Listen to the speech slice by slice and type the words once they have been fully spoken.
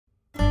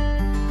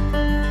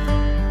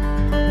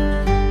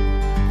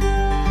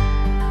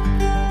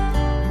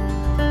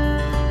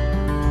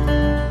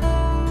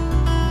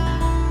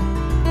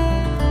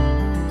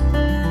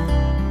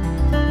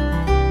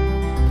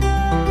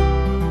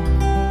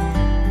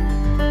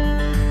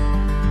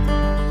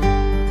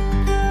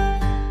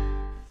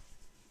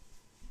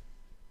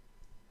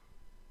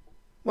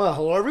Well,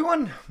 hello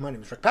everyone. My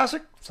name is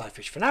Passek,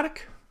 FlyFish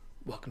Fanatic.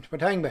 Welcome to my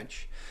tying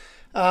bench.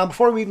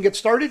 Before we even get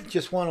started,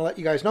 just want to let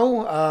you guys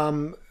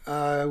know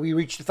we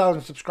reached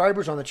 1,000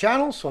 subscribers on the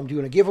channel, so I'm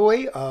doing a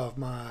giveaway of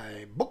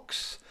my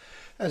books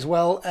as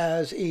well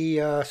as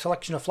a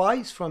selection of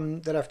flies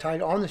that I've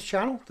tied on this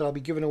channel that I'll be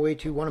giving away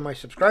to one of my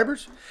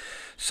subscribers.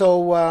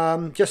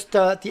 So just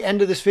at the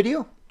end of this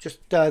video,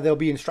 there'll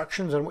be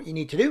instructions on what you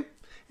need to do,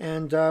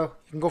 and you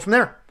can go from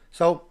there.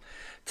 So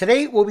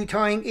today we'll be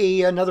tying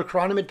another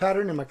Chironomid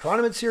pattern in my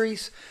Chironomid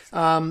series.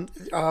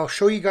 I'll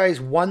show you guys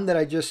one that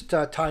I just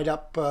tied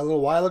up a little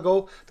while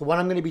ago. The one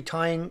I'm going to be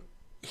tying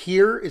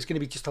here is going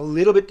to be just a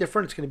little bit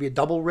different. It's going to be a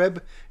double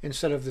rib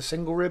instead of the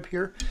single rib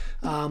here.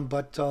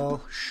 But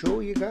I'll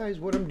show you guys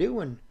what I'm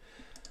doing.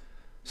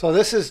 So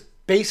this is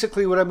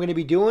basically what I'm going to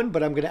be doing,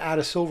 but I'm going to add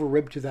a silver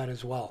rib to that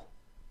as well.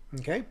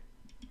 Okay?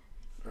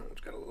 Oh,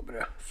 it's got a little bit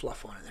of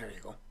fluff on it. There you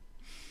go.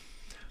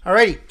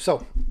 Alrighty,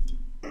 so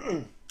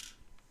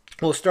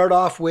we'll start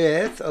off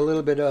with a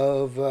little bit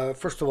of,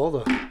 first of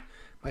all,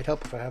 might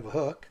help if I have a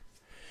hook.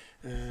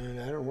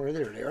 And I don't know where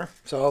they are.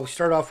 So I'll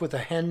start off with a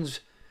Hends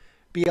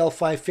BL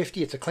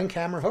 550. It's a clink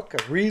hammer hook.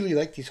 I really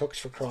like these hooks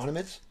for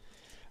chironomids.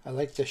 I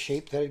like the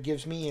shape that it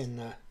gives me,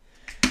 and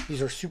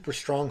these are super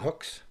strong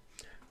hooks.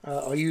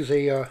 I'll use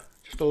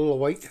just a little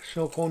white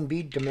snow cone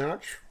bead to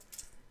match.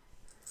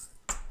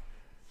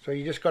 So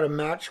you just got to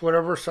match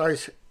whatever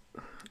size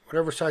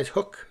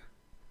hook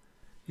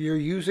you're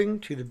using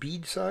to the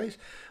bead size.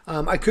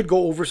 I could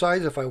go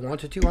oversized if I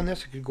wanted to on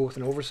this. I could go with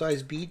an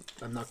oversized bead.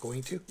 I'm not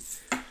going to.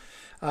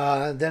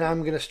 Then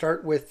I'm going to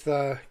start with,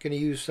 going to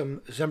use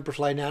some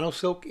Semperfli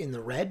Nanosilk in the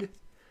red.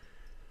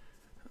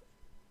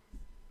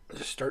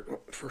 Just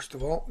start, first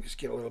of all, just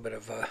get a little bit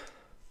of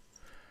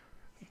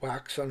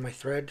wax on my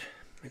thread.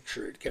 Make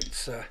sure it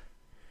gets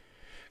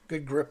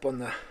good grip on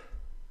the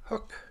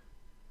hook.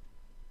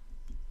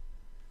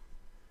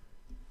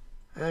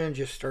 And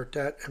just start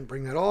that and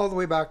bring that all the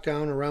way back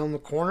down around the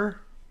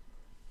corner.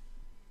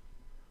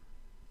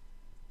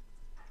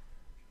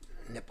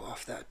 Nip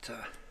off that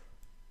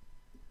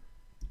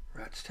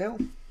rat's tail.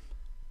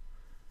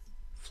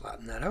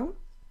 Flatten that out.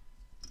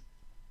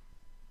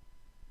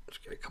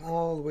 Just going to come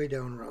all the way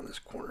down around this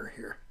corner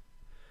here.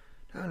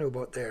 Down to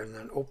about there, and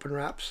then open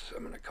wraps. So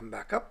I'm going to come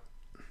back up.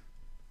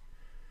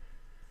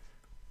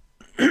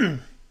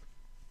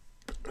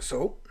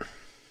 So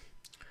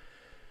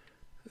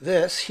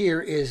this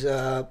here is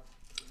what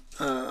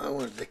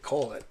do they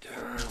call it?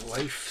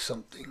 Life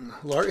something.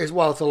 Well,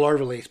 it's a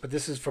larva lace, but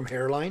this is from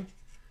Hairline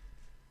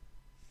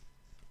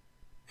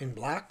in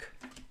black.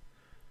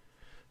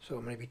 So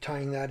I'm going to be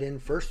tying that in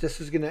first. This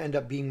is going to end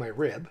up being my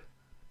rib.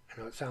 I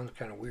know it sounds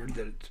kind of weird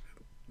that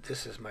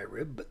this is my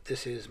rib, but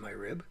this is my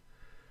rib.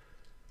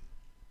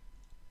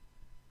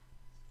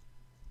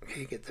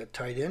 Okay, get that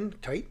tied in,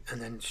 tight,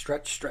 and then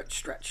stretch, stretch,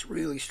 stretch.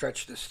 Really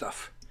stretch this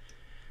stuff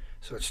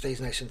so it stays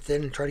nice and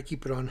thin, and try to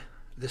keep it on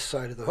this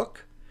side of the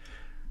hook.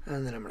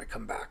 And then I'm going to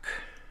come back.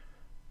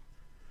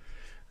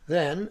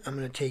 Then I'm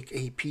going to take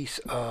a piece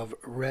of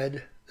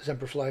red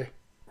Semperfli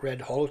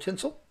red Holo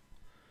tinsel,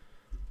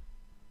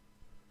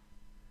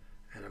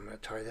 and I'm going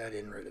to tie that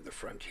in right at the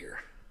front here.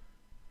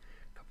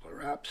 A couple of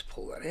wraps,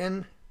 pull that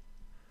in.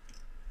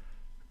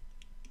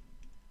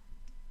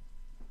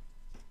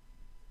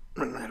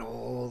 Bring that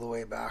all the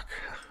way back.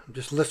 I'm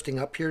just lifting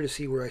up here to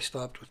see where I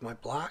stopped with my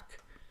black.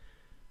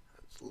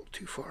 That's a little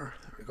too far.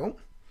 There we go.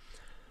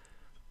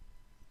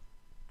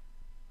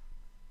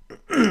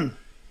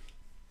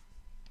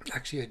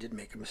 Actually, I did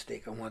make a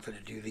mistake. I wanted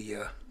to do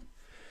the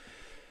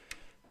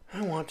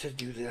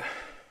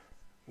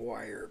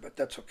wire, but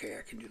that's okay.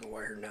 I can do the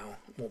wire now.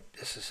 Well,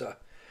 this is a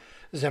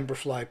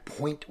Semperfli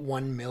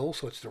 0.1 mil,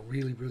 so it's the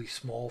really, really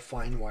small,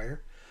 fine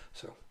wire.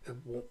 So it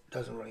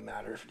doesn't really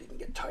matter if it didn't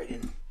get tied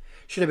in.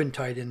 Should have been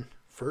tied in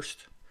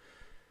first,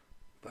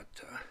 but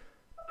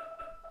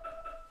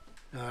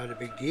not a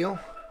big deal.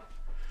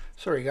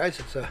 Sorry guys,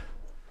 it's a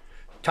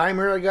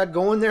timer I got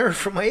going there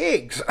for my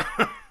eggs.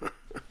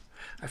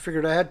 I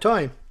figured I had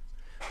time.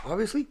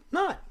 Obviously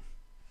not.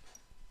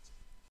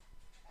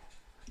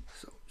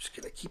 So just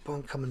gonna keep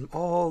on coming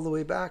all the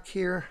way back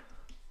here,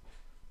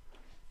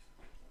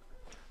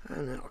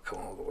 and then I'll come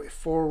all the way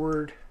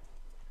forward.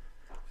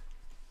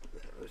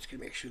 I'm just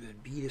going to make sure the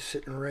bead is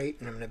sitting right,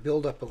 and I'm going to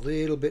build up a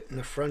little bit in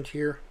the front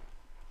here.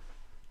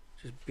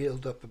 Just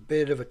build up a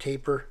bit of a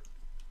taper.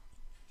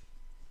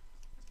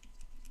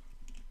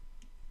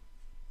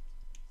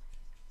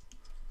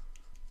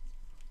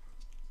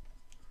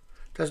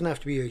 Doesn't have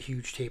to be a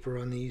huge taper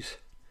on these.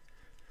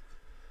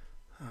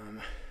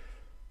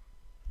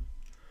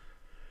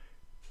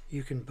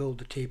 You can build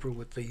the taper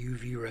with the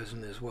UV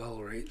resin as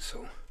well, right?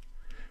 So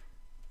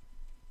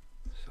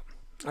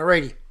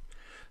alrighty.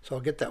 So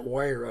I'll get that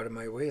wire out of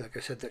my way. Like I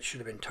said, that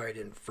should have been tied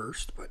in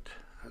first, but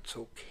that's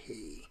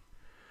okay.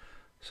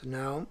 So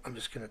now I'm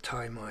just going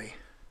to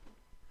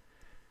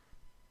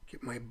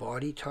get my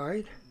body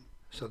tied.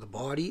 So the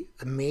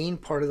main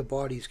part of the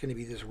body is going to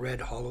be this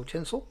red Holo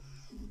tinsel.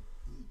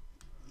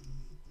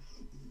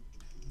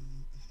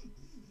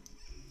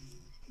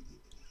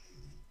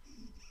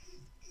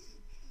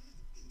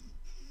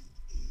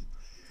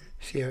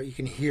 See how you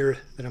can hear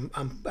that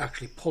I'm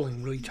actually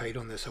pulling really tight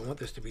on this. I want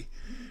this to be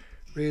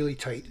really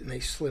tight, a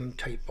nice slim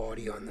tight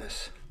body on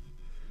this.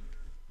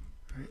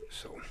 All right,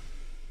 so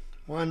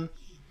 1,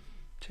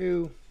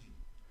 2,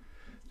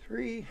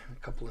 3, a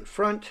couple in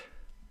front,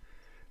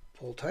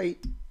 pull tight,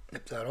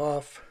 nip that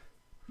off.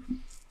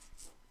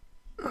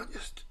 I'll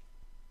just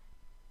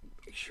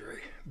make sure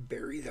I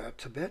bury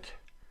that a bit.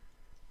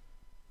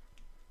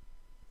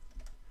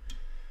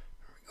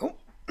 There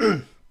we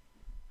go.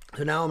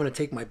 So now I'm going to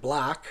take my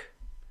black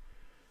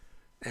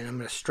and I'm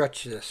going to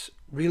stretch this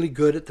really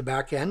good at the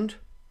back end.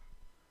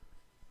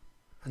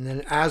 And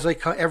then as I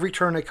every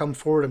turn I come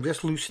forward, I'm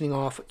just loosening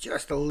off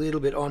just a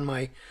little bit on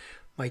my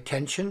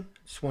tension.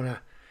 Just want to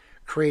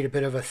create a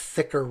bit of a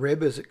thicker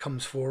rib as it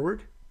comes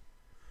forward.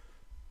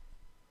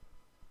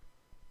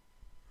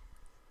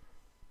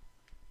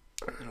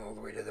 And all the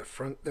way to the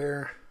front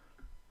there.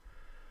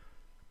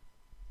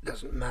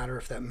 Doesn't matter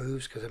if that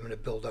moves because I'm going to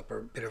build up a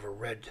bit of a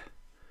red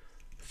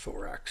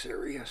thorax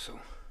area. So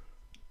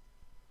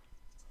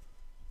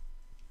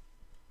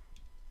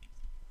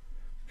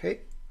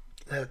okay,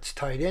 that's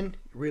tied in.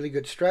 Really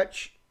good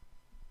stretch.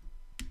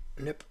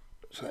 Nip.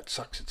 So that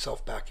sucks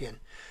itself back in.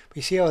 But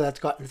you see how that's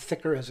gotten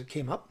thicker as it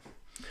came up?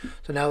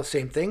 So now the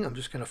same thing. I'm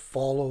just going to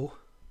follow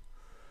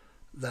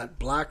that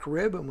black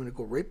rib. I'm going to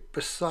go right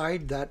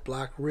beside that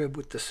black rib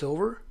with the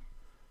silver.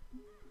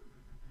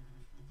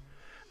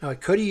 Now I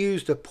could have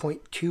used a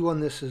 0.2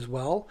 on this as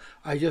well.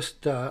 I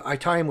just, I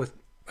tie them with,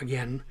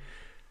 again,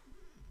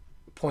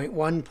 0.1,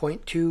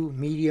 0.2,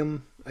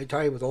 medium. I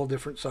tie with all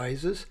different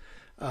sizes.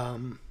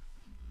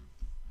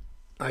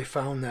 I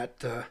found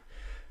that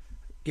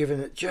giving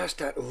it just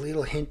that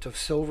little hint of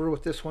silver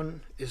with this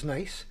one is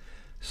nice.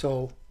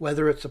 So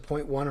whether it's a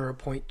 0.1 or a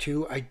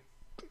 0.2,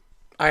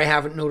 I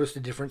haven't noticed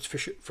a difference for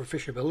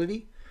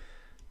fishability.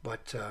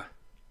 But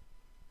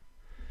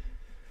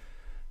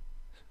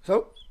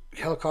so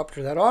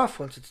helicopter that off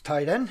once it's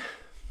tied in.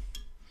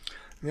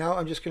 Now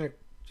I'm just gonna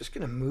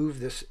move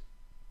this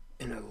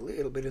in a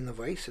little bit in the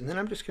vise, and then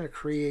I'm just gonna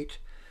create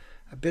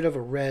a bit of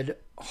a red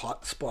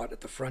hot spot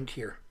at the front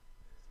here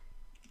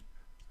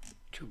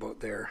to about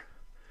there.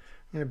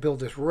 I'm gonna build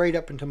this right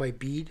up into my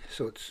bead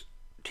so it's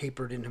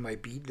tapered into my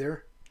bead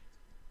there.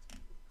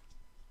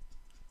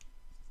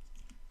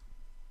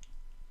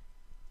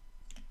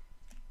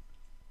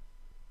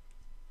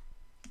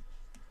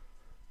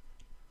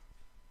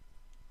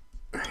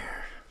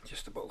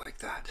 Just about like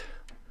that.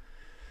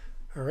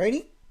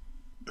 Alrighty.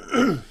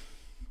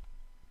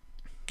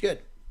 Good.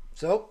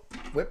 So,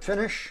 whip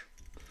finish.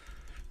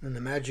 And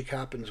the magic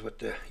happens with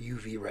the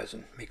UV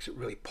resin. Makes it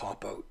really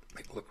pop out.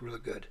 Make it look really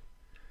good.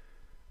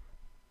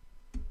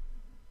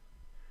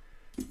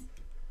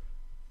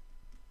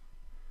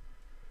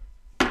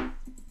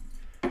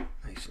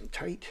 Nice and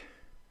tight.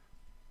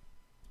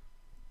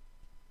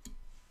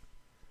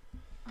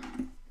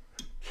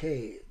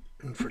 Okay.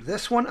 And for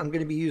this one, I'm going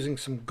to be using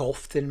some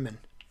Gulf Thinman.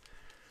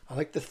 I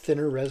like the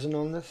thinner resin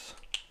on this,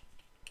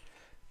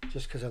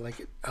 just because I like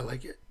it. I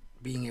like it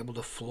being able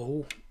to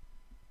flow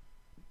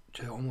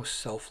to almost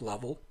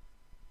self-level.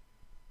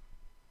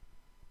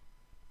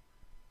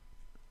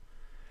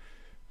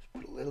 Just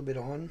put a little bit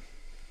on.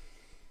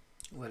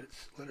 Let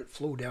it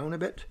flow down a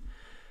bit.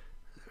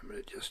 I'm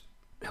going to just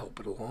help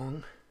it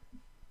along.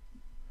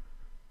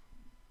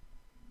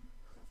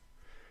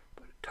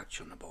 Put a touch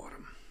on the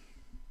bottom.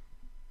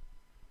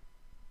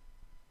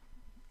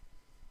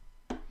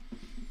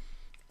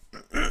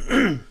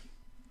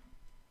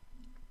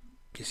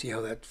 You see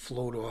how that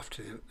flowed off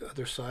to the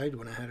other side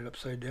when I had it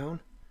upside down?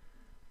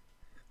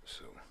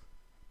 So,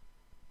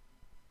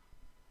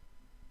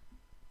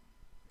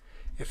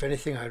 if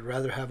anything, I'd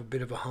rather have a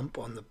bit of a hump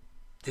on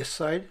this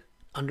side,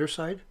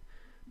 underside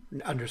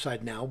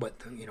now,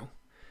 but you know,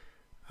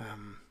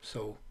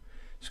 so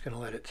just gonna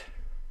let it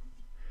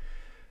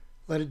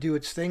do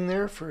its thing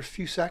there for a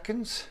few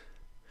seconds.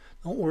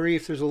 Don't worry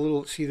if there's a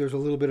little, there's a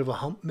little bit of a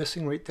hump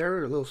missing right there,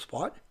 or a little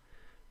spot.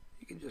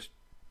 You can just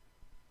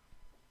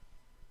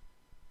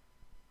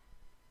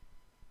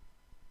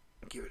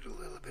give it a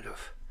little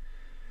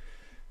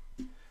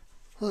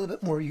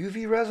bit more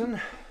UV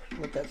resin.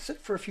 Let that sit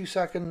for a few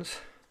seconds.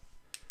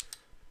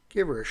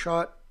 Give her a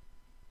shot.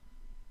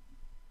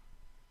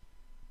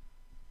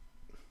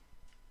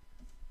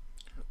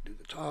 Do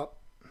the top.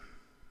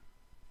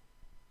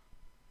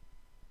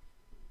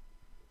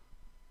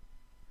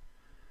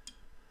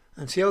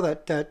 And see how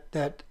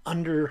that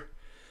under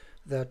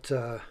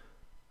that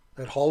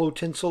hollow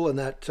tinsel and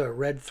that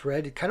red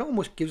thread, it kind of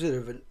almost gives it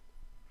an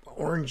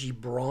orangey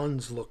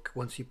bronze look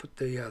once you put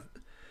the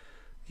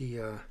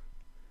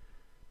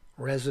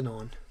resin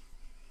on.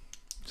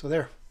 So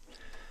there.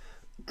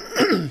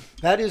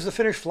 That is the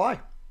finished fly.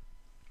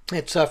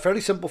 It's a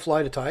fairly simple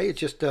fly to tie. It's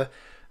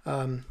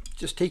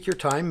just take your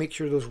time, make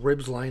sure those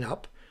ribs line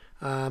up.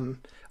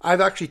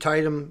 I've actually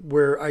tied them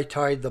where I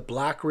tied the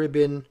black rib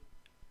in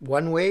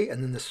one way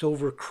and then the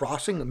silver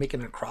crossing,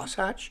 making a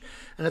crosshatch,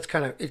 and that's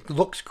kind of, it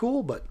looks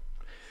cool, but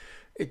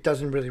it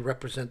doesn't really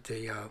represent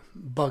the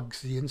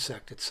bugs, the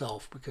insect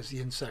itself, because the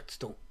insects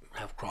don't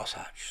have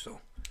crosshatch.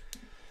 So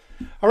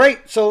All right,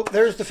 so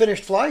there's the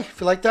finished fly. If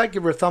you like that,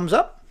 give her a thumbs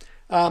up.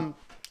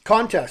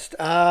 Contest.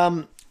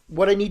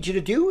 What I need you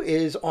to do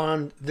is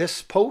on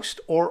this post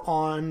or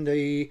on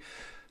the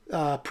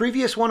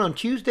previous one on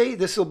Tuesday,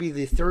 this will be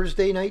the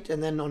Thursday night,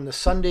 and then on the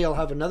Sunday I'll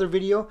have another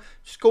video.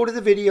 Just go to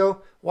the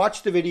video,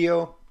 watch the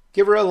video,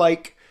 give her a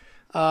like,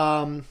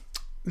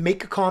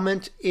 make a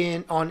comment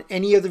on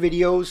any of the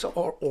videos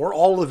or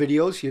all the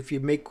videos. If you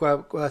make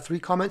 3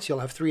 comments, you'll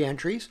have 3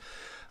 entries,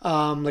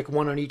 like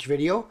 1 on each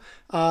video,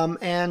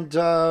 and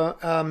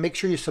make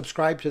sure you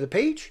subscribe to the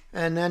page,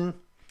 and then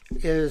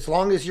as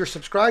long as you're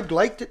subscribed,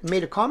 liked it,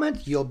 made a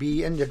comment, you'll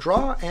be in the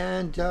draw,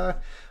 and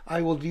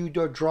I will do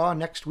the draw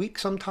next week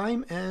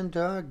sometime and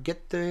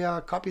get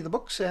the copy of the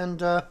books and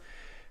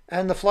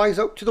the flies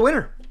out to the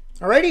winner.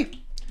 Alrighty,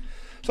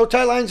 so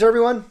tie lines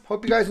everyone,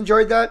 hope you guys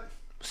enjoyed that.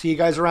 See you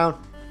guys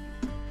around.